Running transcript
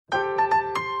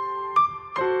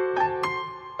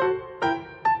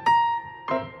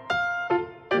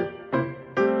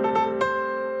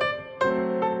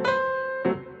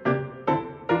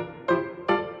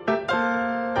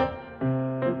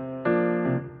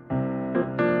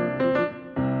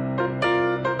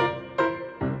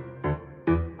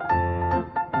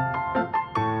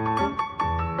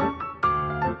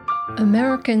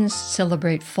Americans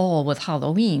celebrate fall with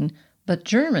Halloween, but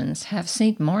Germans have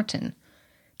St. Martin.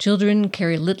 Children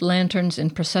carry lit lanterns in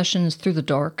processions through the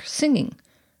dark, singing.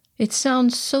 It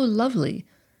sounds so lovely,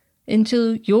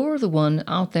 until you're the one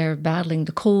out there battling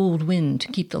the cold wind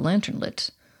to keep the lantern lit.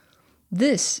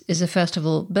 This is a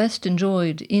festival best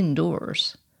enjoyed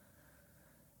indoors.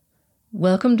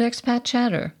 Welcome to Expat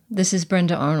Chatter. This is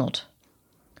Brenda Arnold.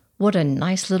 What a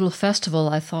nice little festival,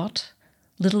 I thought.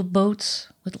 Little boats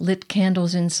with lit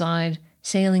candles inside,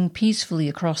 sailing peacefully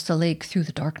across the lake through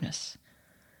the darkness.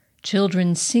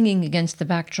 Children singing against the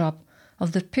backdrop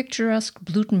of the picturesque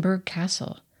Blutenberg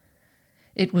Castle.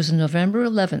 It was November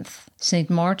 11th,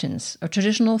 St. Martin's, a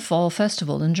traditional fall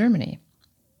festival in Germany.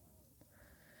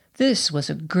 This was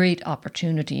a great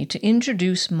opportunity to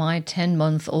introduce my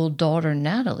 10-month-old daughter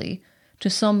Natalie to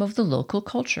some of the local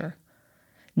culture.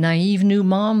 Naive new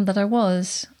mom that I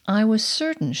was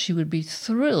certain she would be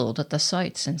thrilled at the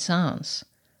sights and sounds.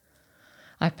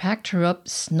 I packed her up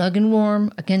snug and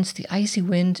warm against the icy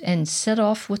wind and set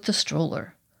off with the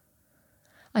stroller.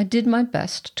 I did my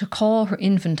best to call her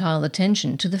infantile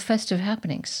attention to the festive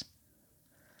happenings.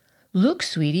 "Look,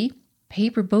 sweetie,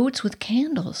 paper boats with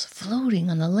candles floating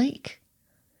on the lake.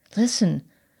 Listen,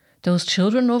 those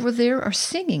children over there are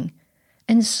singing,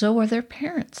 and so are their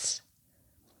parents."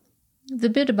 The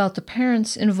bit about the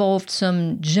parents involved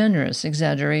some generous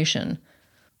exaggeration.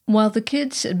 While the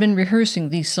kids had been rehearsing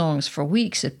these songs for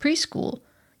weeks at preschool,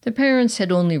 the parents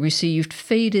had only received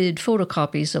faded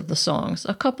photocopies of the songs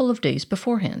a couple of days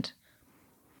beforehand.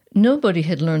 Nobody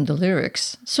had learned the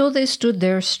lyrics, so they stood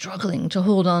there struggling to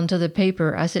hold on to the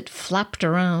paper as it flapped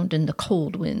around in the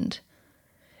cold wind.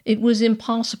 It was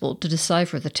impossible to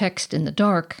decipher the text in the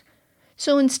dark,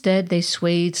 so instead they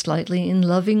swayed slightly in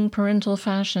loving parental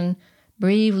fashion,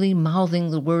 bravely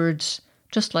mouthing the words,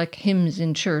 just like hymns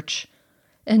in church,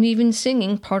 and even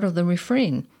singing part of the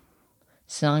refrain.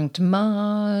 Sankt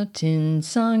Martin,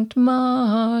 Sankt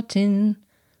Martin.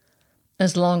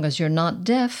 As long as you're not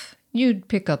deaf, you'd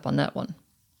pick up on that one.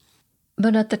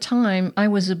 But at the time, I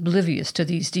was oblivious to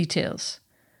these details.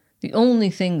 The only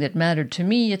thing that mattered to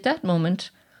me at that moment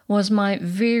was my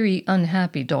very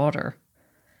unhappy daughter.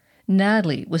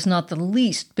 Natalie was not the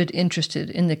least bit interested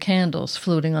in the candles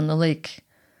floating on the lake.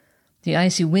 The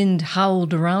icy wind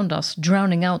howled around us,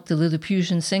 drowning out the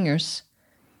Lilliputian singers.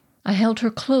 I held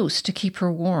her close to keep her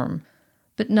warm,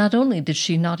 but not only did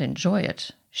she not enjoy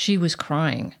it, she was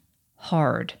crying.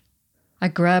 Hard. I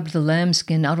grabbed the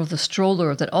lambskin out of the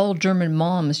stroller that all German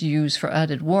moms use for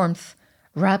added warmth,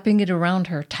 wrapping it around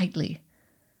her tightly.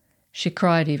 She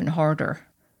cried even harder.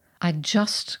 I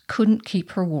just couldn't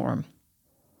keep her warm.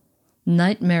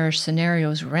 Nightmarish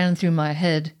scenarios ran through my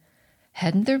head.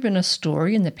 Hadn't there been a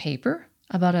story in the paper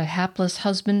about a hapless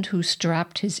husband who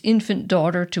strapped his infant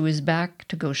daughter to his back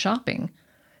to go shopping,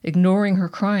 ignoring her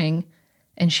crying,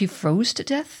 and she froze to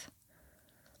death?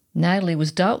 Natalie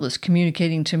was doubtless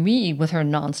communicating to me with her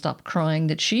nonstop crying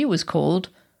that she was cold,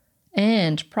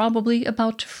 and probably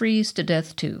about to freeze to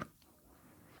death too.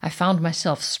 I found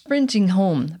myself sprinting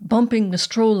home, bumping the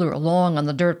stroller along on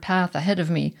the dirt path ahead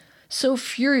of me, so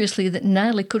furiously that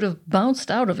Natalie could have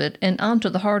bounced out of it and onto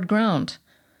the hard ground.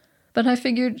 But I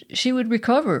figured she would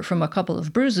recover from a couple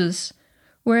of bruises,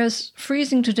 whereas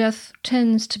freezing to death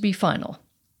tends to be final.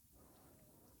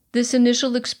 This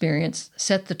initial experience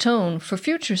set the tone for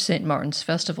future St. Martin's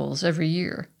festivals every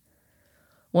year.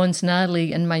 Once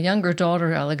Natalie and my younger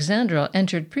daughter Alexandra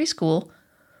entered preschool,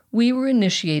 we were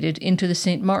initiated into the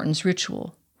St. Martin's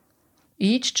ritual.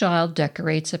 Each child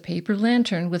decorates a paper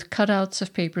lantern with cutouts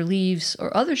of paper leaves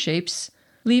or other shapes,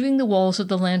 leaving the walls of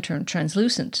the lantern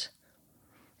translucent.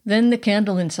 Then the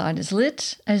candle inside is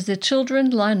lit as the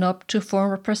children line up to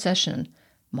form a procession,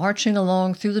 marching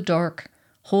along through the dark,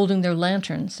 holding their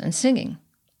lanterns and singing.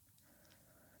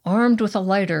 Armed with a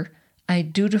lighter, I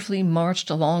dutifully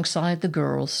marched alongside the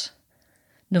girls.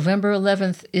 November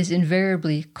 11th is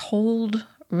invariably cold,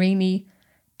 rainy,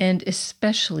 and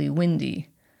especially windy,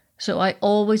 so I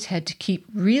always had to keep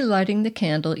relighting the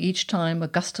candle each time a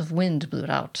gust of wind blew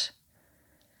out.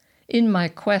 In my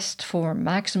quest for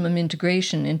maximum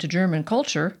integration into German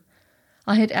culture,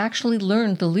 I had actually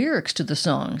learned the lyrics to the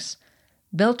songs,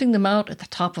 belting them out at the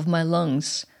top of my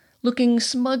lungs, looking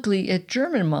smugly at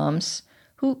German moms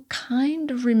who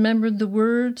kind of remembered the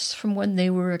words from when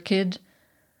they were a kid,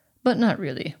 but not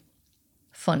really.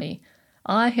 Funny,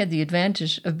 I had the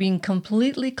advantage of being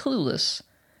completely clueless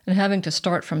and having to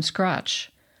start from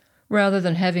scratch, rather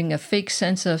than having a fake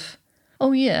sense of,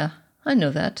 "Oh yeah, I know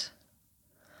that."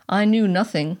 I knew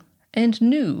nothing and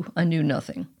knew I knew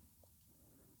nothing.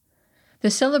 The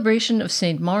celebration of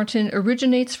Saint Martin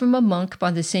originates from a monk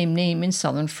by the same name in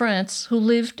southern France who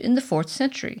lived in the 4th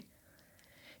century.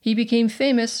 He became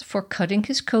famous for cutting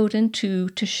his coat in two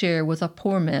to share with a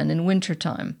poor man in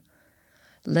wintertime.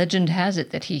 Legend has it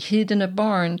that he hid in a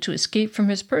barn to escape from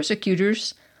his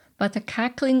persecutors, but the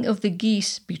cackling of the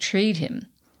geese betrayed him.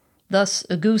 Thus,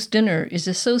 a goose dinner is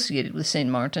associated with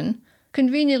Saint Martin,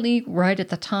 conveniently right at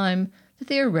the time that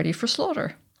they are ready for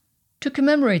slaughter. To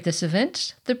commemorate this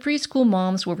event, the preschool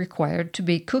moms were required to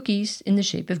bake cookies in the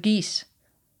shape of geese.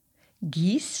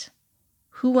 Geese?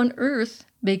 Who on earth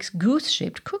bakes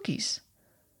goose-shaped cookies?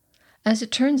 As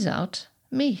it turns out,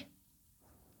 me.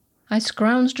 I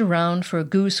scrounged around for a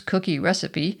goose cookie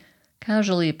recipe,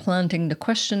 casually planting the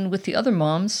question with the other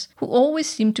moms, who always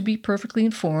seemed to be perfectly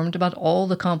informed about all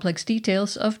the complex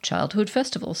details of childhood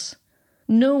festivals.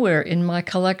 Nowhere in my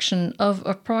collection of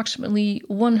approximately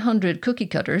 100 cookie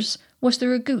cutters was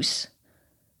there a goose.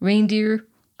 Reindeer,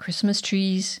 Christmas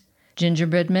trees,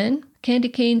 gingerbread men, candy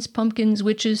canes, pumpkins,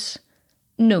 witches.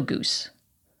 No goose.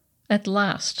 At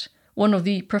last, one of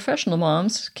the professional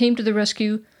moms came to the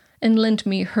rescue and lent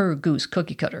me her goose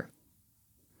cookie cutter.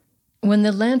 When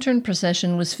the lantern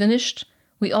procession was finished,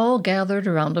 we all gathered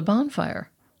around a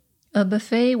bonfire. A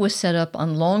buffet was set up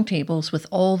on long tables with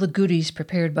all the goodies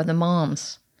prepared by the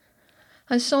moms.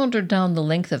 I sauntered down the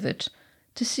length of it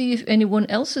to see if anyone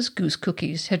else's goose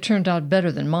cookies had turned out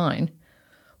better than mine,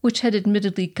 which had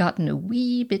admittedly gotten a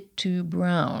wee bit too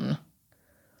brown.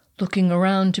 Looking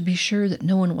around to be sure that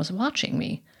no one was watching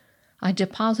me, I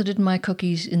deposited my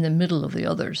cookies in the middle of the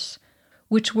others,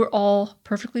 which were all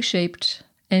perfectly shaped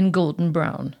and golden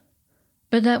brown.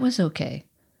 But that was okay.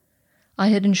 I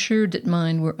had ensured that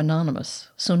mine were anonymous,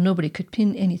 so nobody could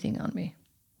pin anything on me.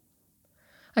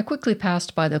 I quickly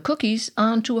passed by the cookies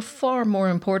on to a far more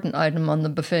important item on the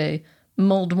buffet,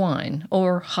 mulled wine,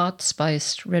 or hot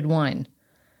spiced red wine.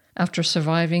 After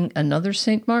surviving another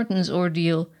St. Martin's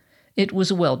ordeal, it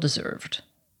was well deserved.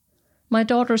 My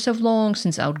daughters have long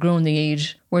since outgrown the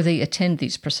age where they attend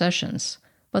these processions,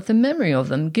 but the memory of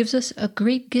them gives us a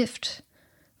great gift.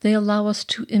 They allow us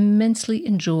to immensely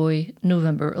enjoy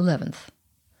November 11th.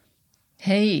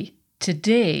 Hey,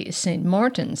 today is St.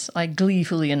 Martin's, I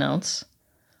gleefully announce.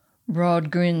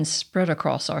 Broad grins spread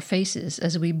across our faces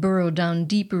as we burrow down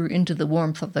deeper into the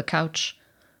warmth of the couch,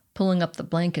 pulling up the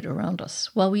blanket around us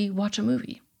while we watch a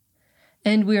movie.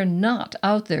 And we're not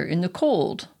out there in the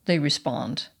cold, they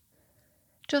respond.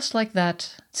 Just like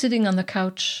that, sitting on the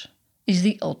couch is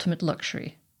the ultimate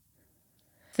luxury.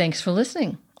 Thanks for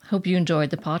listening. Hope you enjoyed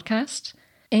the podcast,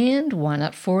 and why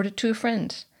not forward it to a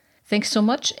friend? Thanks so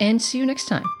much, and see you next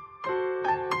time.